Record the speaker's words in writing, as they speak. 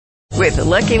With the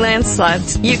Lucky Land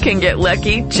Slots, you can get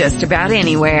lucky just about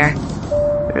anywhere.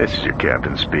 This is your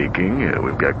captain speaking.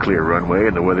 We've got clear runway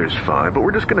and the weather's fine, but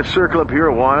we're just going to circle up here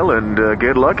a while and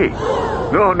get lucky.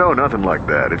 No, nothing like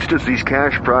that. It's just these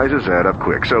cash prizes add up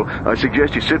quick. So I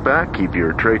suggest you sit back, keep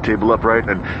your tray table upright,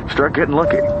 and start getting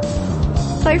lucky.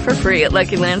 Play for free at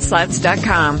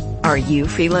LuckyLandSlots.com. Are you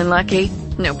feeling lucky?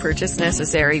 No purchase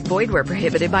necessary. Void where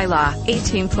prohibited by law.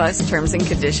 18 plus terms and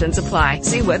conditions apply.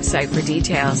 See website for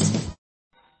details.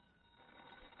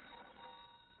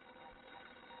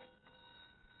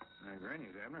 Granny's,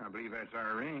 Abner. I believe that's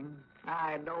our ring.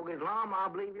 I don't get Lum. I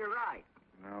believe you're right.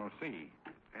 I'll see.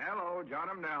 Hello, Jot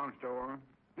 'em Down store.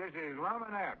 This is Lum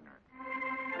and Abner.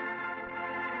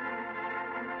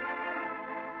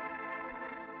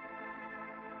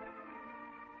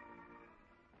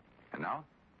 And now,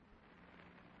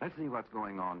 let's see what's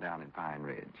going on down in Pine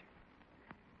Ridge.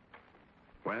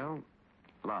 Well,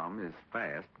 Lum is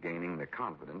fast gaining the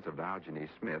confidence of Diogenes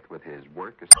Smith with his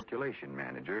work as circulation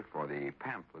manager for the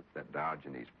pamphlets that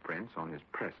Diogenes prints on his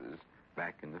presses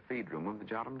back in the feed room of the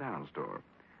Jot 'em Down store.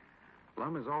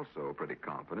 Lum is also pretty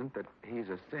confident that he's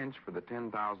a cinch for the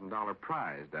 $10,000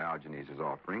 prize Diogenes is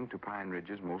offering to Pine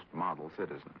Ridge's most model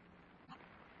citizen.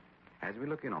 As we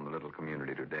look in on the little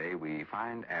community today, we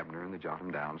find Abner in the Jot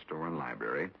 'em Down store and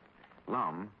library.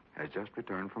 Lum has just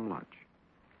returned from lunch.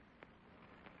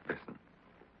 Listen.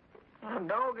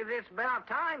 Doggy, it's about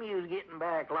time you was getting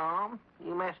back, Lum.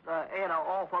 You must have had an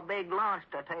awful big lunch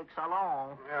to take so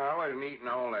long. Yeah, I wasn't eating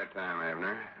all that time,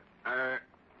 Abner. I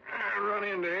run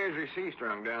into Ezra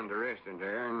Seastrunk down at the restaurant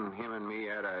there, and him and me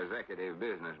had a executive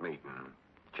business meeting.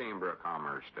 Chamber of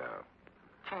Commerce stuff.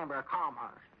 Chamber of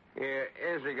Commerce. Yeah,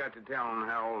 Ezra got to tell him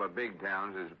how all the big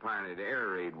towns has appointed air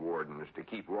raid wardens to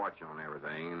keep watch on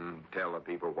everything and tell the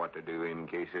people what to do in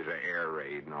case there's an air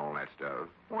raid and all that stuff.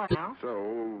 Well?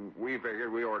 So we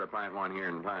figured we ought to find one here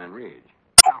in Pine Ridge.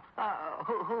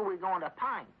 Who are we going to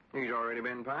paint? He's already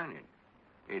been painted.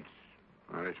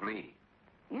 It's me.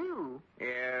 You?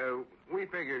 Yeah, we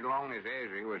figured as long as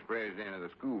Ezra was president of the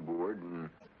school board and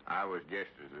I was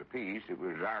just as a piece, it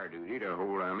was our duty to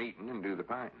hold a meeting and do the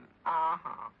painting.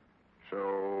 Uh-huh.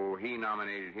 So he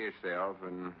nominated himself,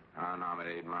 and I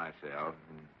nominated myself,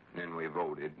 and then we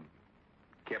voted.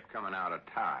 Kept coming out a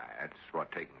tie. That's what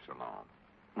taking so long.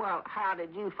 Well, how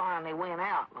did you finally win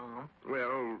out, Lum?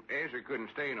 Well, Ezra couldn't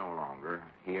stay no longer.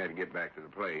 He had to get back to the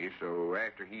place, so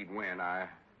after he'd win, I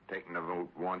taken the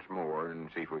vote once more and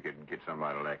see if we could get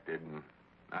somebody elected, and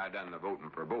I done the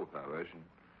voting for both of us, and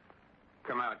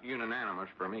come out unanimous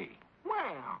for me.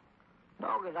 Well,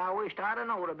 doggies, I wished I'd have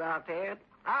known about that.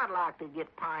 I'd like to get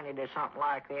pinted or something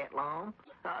like that, Lum.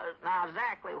 Now,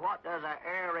 exactly what does an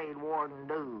air raid warden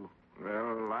do?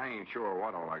 Well, I ain't sure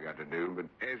what all I got to do, but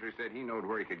Ezra said he knowed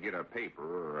where he could get a paper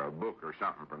or a book or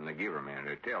something from the government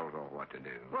that tells all what to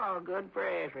do. Well, good for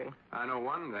Ezra. I know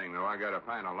one thing, though. I got to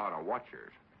find a lot of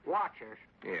watchers. Watchers?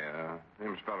 Yeah,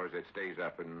 them fellas that stays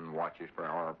up and watches for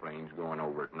airplanes going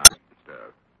over at night and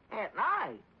stuff. At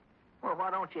night? Well,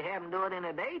 why don't you have them do it in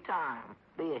the daytime?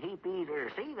 Be a heap easier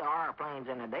to see the airplanes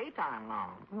in the daytime,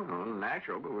 Lum. Well,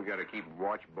 natural, but we got to keep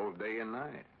watch both day and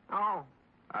night. Oh.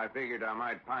 I figured I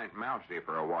might pint Mousy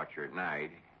for a watcher at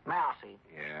night. Mousy?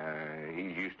 Yeah,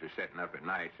 he's used to setting up at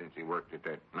night since he worked at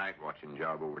that night watching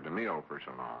job over at the mill for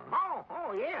so long.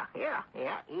 Oh, yeah.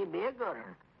 He'd be a good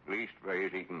one.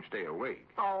 Leastways, he can stay awake.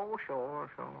 Oh,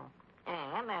 sure.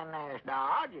 And then there's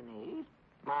Diogenes.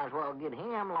 Might as well get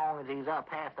him long as he's up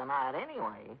half the night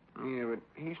anyway. Yeah, but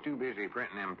he's too busy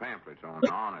printing them pamphlets on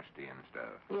honesty and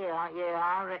stuff. Yeah,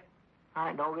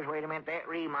 I doggies, wait a minute, that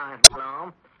reminds me,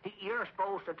 Lum. You're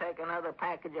supposed to take another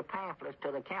package of pamphlets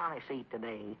to the county seat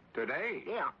today. Today?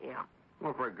 Yeah.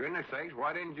 Well, for goodness sakes,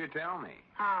 why didn't you tell me?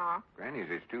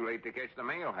 Granny's, it's too late to catch the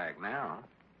mail hack now.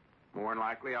 More than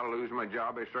likely, I'll lose my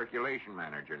job as circulation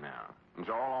manager now. It's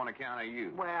all on account of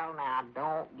you. Well, now,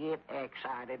 don't get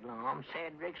excited, Lum.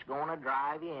 Cedric's going to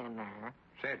drive you in there.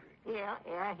 Cedric?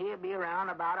 Yeah, he'll be around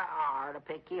about an hour to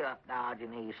pick you up,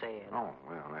 Diogenes said. Oh,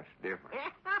 well, that's different.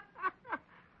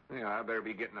 Yeah, I better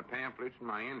be getting the pamphlets and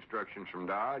my instructions from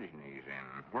Diogenes.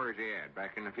 And where's he at?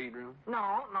 Back in the feed room?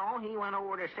 No, he went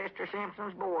over to Sister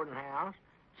Simpson's boarding house.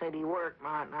 Said he worked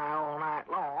might nigh all night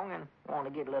long and wanted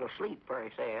to get a little sleep for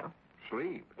himself.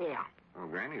 Sleep? Yeah. Well,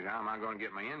 Granny's, how am I going to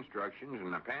get my instructions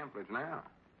and the pamphlets now?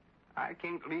 I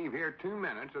can't leave here 2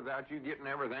 minutes without you getting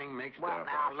everything mixed up. Well,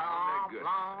 now,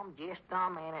 Lum, just a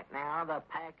minute now. The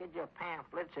package of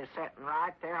pamphlets is sitting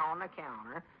right there on the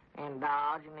counter, and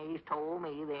Diogenes told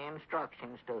me the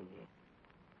instructions to you.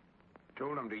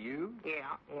 Told them to you?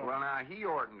 Yeah. Well, now, he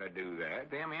oughtn't to do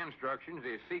that. Them instructions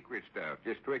is secret stuff,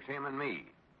 just twixt him and me.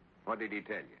 What did he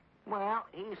tell you? Well,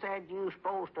 he said you was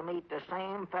supposed to meet the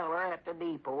same feller at the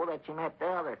depot that you met the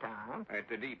other time. At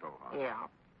the depot, huh? Yeah.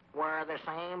 Wear the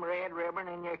same red ribbon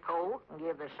in your coat and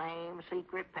give the same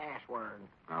secret password.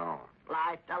 Oh.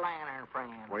 Light the lantern,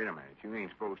 friend. Wait a minute. You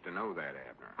ain't supposed to know that,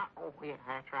 Abner. Oh, yeah,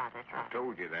 that's right. I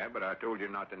told you that, but I told you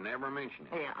not to never mention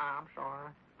it. Yeah, I'm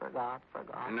sorry. Forgot.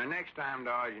 And the next time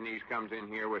Diogenes comes in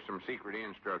here with some secret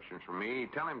instructions from me,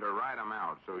 tell him to write them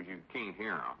out so you can't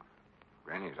hear them.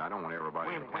 Granny's, I don't want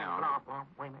everybody in town.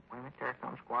 Wait a minute. There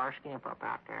comes Squire Skimp up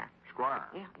out there. Squire?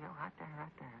 Yeah, right there.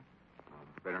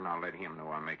 Better not let him know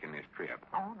I'm making this trip.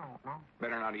 Oh, no.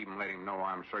 Better not even let him know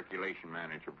I'm circulation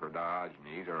manager for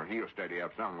Diogenes, or he'll study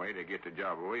up some way to get the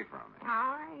job away from me.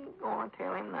 I ain't going to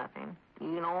tell him nothing.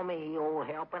 You know me, old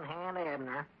helping hand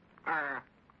Abner.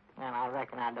 And I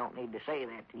reckon I don't need to say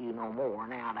that to you no more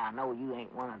now that I know you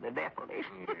ain't one of the deputies.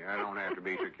 Yeah, I don't have to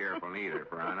be so careful neither,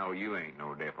 for I know you ain't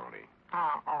no deputy.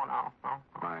 Oh, no.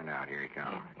 Find out, here he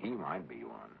comes. Yeah. He might be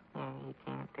one. Yeah, you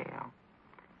can't tell.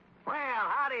 Well,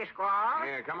 howdy, Squire.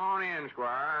 Yeah, come on in,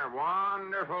 Squire.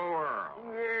 Wonderful world.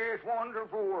 Yes,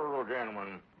 wonderful world,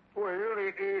 gentlemen. Well,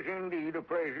 it is indeed a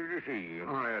pleasure to see you.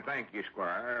 Well, thank you,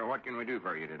 Squire. What can we do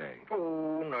for you today?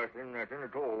 Oh, nothing at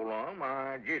all,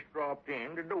 I just dropped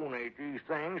in to donate these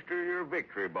things to your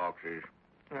victory boxes.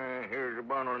 Here's a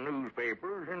bundle of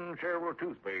newspapers and several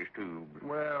toothpaste tubes.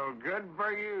 Well, good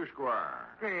for you, Squire.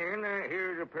 And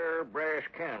here's a pair of brass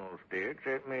candlesticks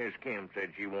that Miss Kemp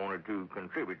said she wanted to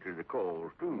contribute to the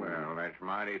cause, too. Well, that's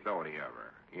mighty thoughty of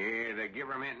her. Yeah, the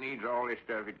giverment needs all this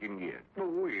stuff it can get.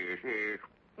 Oh, yes.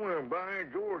 Well, by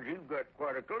George, you've got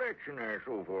quite a collection there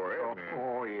so far, haven't you?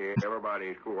 Oh, yeah.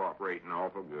 Everybody's cooperating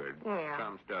awful good. Yeah.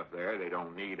 Some stuff there they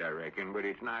don't need, I reckon, but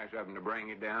it's nice of them to bring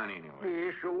it down anyway.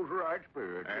 Yes, shows the right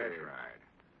spirit. That's yes. right.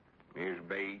 Miss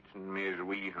Bates and Miss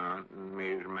Weehunt and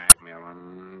Miss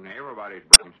Macmillan, everybody's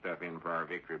bringing stuff in for our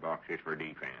victory boxes for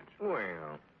defense.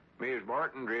 Well, Miss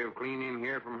Barton drove clean in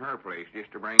here from her place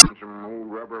just to bring in some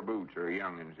old rubber boots or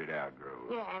young'uns it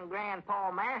outgrows. Yeah, and Grandpa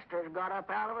Masters got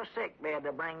up out of a sick bed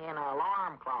to bring in an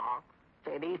alarm clock.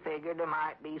 Said he figured there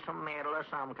might be some metal of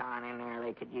some kind in there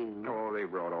they could use. Oh, they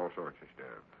brought all sorts of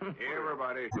stuff.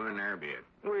 Everybody's doing their bit.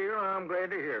 Well, I'm glad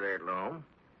to hear that, Lum.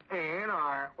 And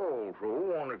I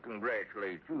also want to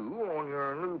congratulate you on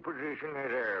your new position as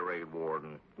air raid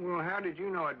warden. Well, how did you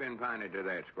know I'd been pinted to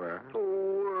that, Squire?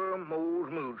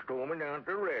 Mose Moots told me down at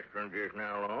the restaurant just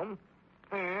now, Lum.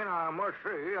 And I must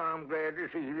say I'm glad to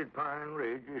see that Pine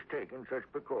Ridge is taking such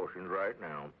precautions right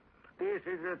now. This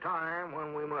is a time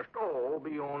when we must all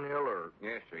be on the alert.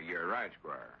 Yes, sir, you're right,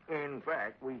 Squire. In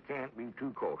fact, we can't be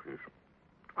too cautious.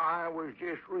 I was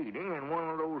just reading in one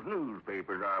of those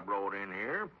newspapers I brought in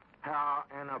here how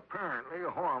an apparently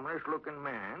harmless-looking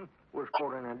man was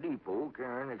caught in a depot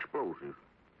carrying explosives.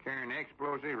 Carrying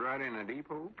explosives right in a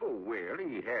depot? Oh, well,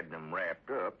 he had them wrapped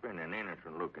up in an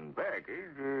innocent-looking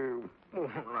package. More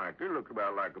than likely, looked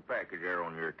about like a package there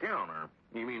on your counter.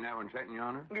 You mean that one sitting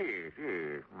yonder? Yes.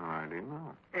 Oh, I didn't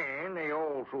know. And they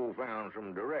also found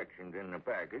some directions in the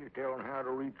package telling how to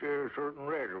reach a certain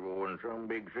reservoir in some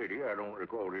big city. I don't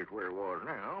recall just where it was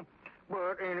now.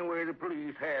 But anyway, the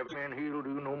police have him, and he'll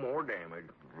do no more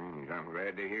damage. I'm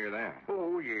glad to hear that.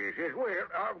 Oh, yes. Well,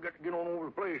 I've got to get on over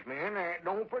the place, man.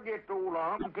 Don't forget, though,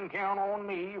 Lum, you can count on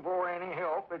me for any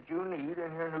help that you need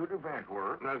in your new defense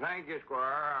work. Well, thank you, Squire.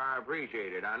 I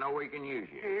appreciate it. I know we can use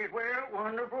you. Yes, well,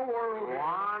 wonderful world.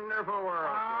 Wonderful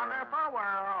world. Wonderful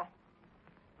world.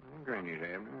 Granny's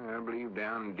Abner. I believe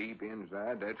down deep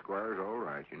inside that Squire's all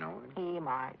right, you know. He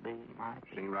might be.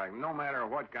 Seems like no matter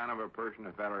what kind of a person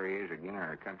a feller is, again,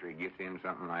 our country gets in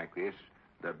something like this,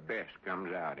 the best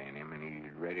comes out in him, and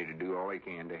he's ready to do all he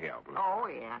can to help us. Oh,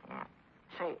 yeah.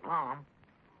 Say, Mom,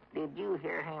 did you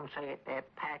hear him say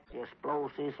that package of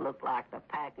explosives looked like the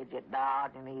package at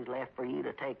Dodge and he's left for you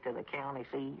to take to the county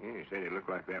seat? Yeah, he said it looked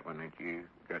like that one that you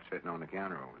got sitting on the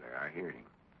counter over there. I heard him.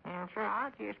 Yeah, sir,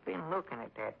 I've just been looking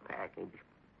at that package,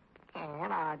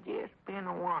 and I've just been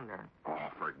wondering. Oh,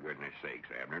 for goodness sakes,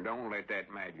 Abner, don't let that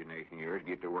imagination of yours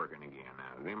get to working again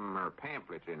now. Them are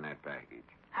pamphlets in that package.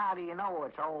 How do you know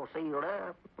it's all sealed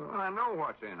up? Well, I know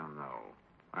what's in them, though.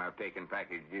 I've taken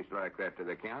packages just like that to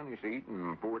the county seat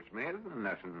in Fort Smith, and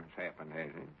nothing's happened, has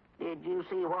it? Did you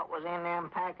see what was in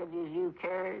them packages you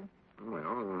carried? Well,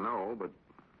 no, but...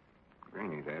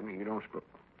 Granny's Abner, you don't suppose...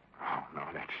 Oh, no,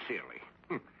 that's silly.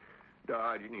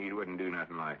 Diogenes wouldn't do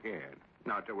nothing like that.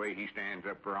 Not the way he stands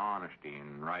up for honesty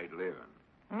and right living.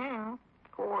 Yeah,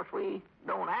 of course, we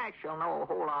don't actually know a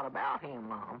whole lot about him,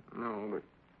 Mom. No,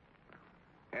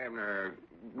 but... Abner,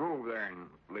 go over there and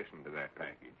listen to that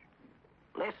package.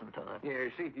 Listen to it. Yeah,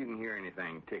 see if you can hear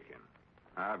anything ticking.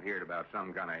 I've heard about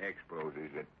some kind of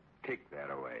explosives that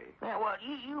Well,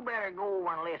 you better go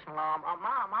over and listen, Lum.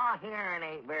 My hearing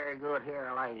ain't very good here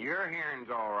lately. Your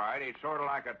hearing's all right. It's sort of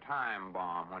like a time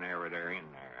bomb whenever they're in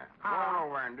there. Go on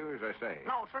over and do as I say.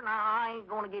 No, sir, now, I ain't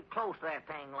going to get close to that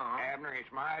thing, Lum. Abner,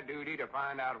 it's my duty to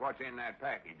find out what's in that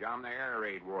package. I'm the air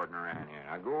raid warden around here.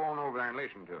 Now, go on over there and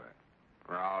listen to it,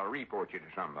 or I'll report you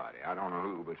to somebody. I don't know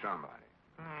who, but somebody.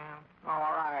 All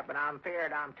right, but I'm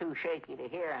feared I'm too shaky to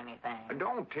hear anything.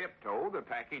 Don't tiptoe. The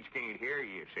package can't hear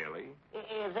you, silly.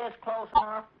 Is this close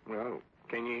enough? Well,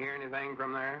 can you hear anything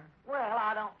from there? Well,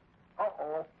 I don't...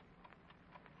 Uh-oh.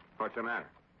 What's the matter?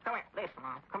 Come here, listen,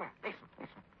 Lum. Come here, listen.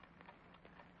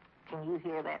 Can you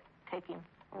hear that ticking?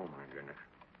 Oh, my goodness.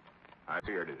 I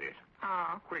fear to this.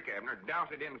 Quick, Abner, douse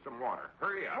it in some water.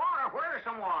 Hurry up. Water? Where's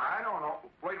some water? I don't know.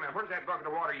 Wait a minute. Where's that bucket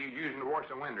of water you're using to wash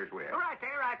the windows with? Right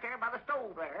there, by the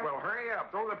stove there. Well, hurry up.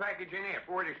 Throw the package in it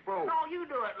before it explodes. No, you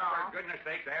do it, Lum. For goodness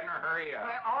sakes, Abner, hurry up.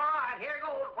 Well, all right, here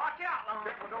goes. Watch out, Lum.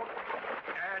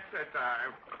 That's the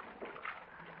time.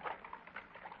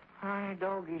 Hi,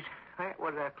 doggies. That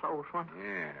was a close one.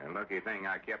 Yeah, lucky thing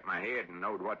I kept my head and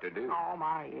knowed what to do. Oh,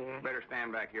 my, yeah. Better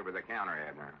stand back here by the counter,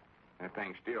 Abner. That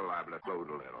thing's still liable to float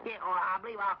a little. Yeah, well, I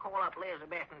believe I'll call up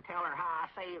Elizabeth and tell her how I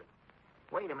saved...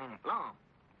 Wait a minute, Lum.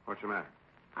 What's the matter?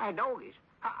 Hi, doggies.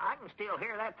 I can still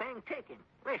hear that thing ticking.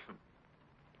 Listen.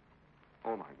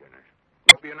 Oh, my goodness.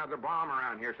 Must be another bomb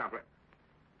around here someplace.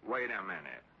 Wait a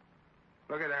minute.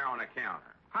 Look at there on the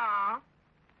counter. Huh?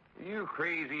 You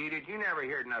crazy idiot. You never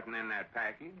heard nothing in that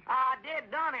package. I did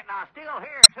done it, and I still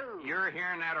hear it, too. You're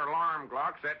hearing that alarm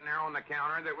clock sitting there on the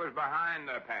counter that was behind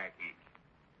the package.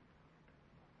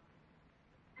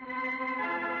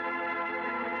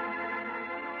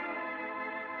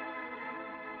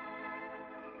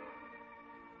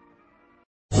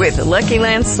 With the Lucky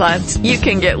Land Slots, you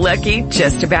can get lucky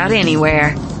just about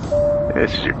anywhere.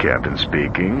 This is your captain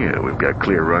speaking. We've got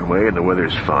clear runway and the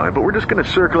weather's fine, but we're just going to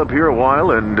circle up here a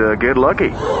while and get lucky.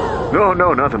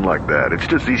 No, nothing like that. It's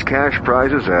just these cash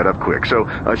prizes add up quick. So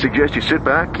I suggest you sit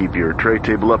back, keep your tray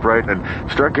table upright, and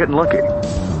start getting lucky.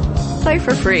 Play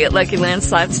for free at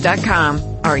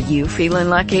LuckyLandSlots.com. Are you feeling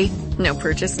lucky? No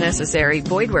purchase necessary.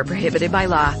 Void where prohibited by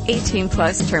law.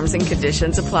 18+ terms and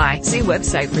conditions apply. See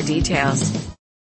website for details.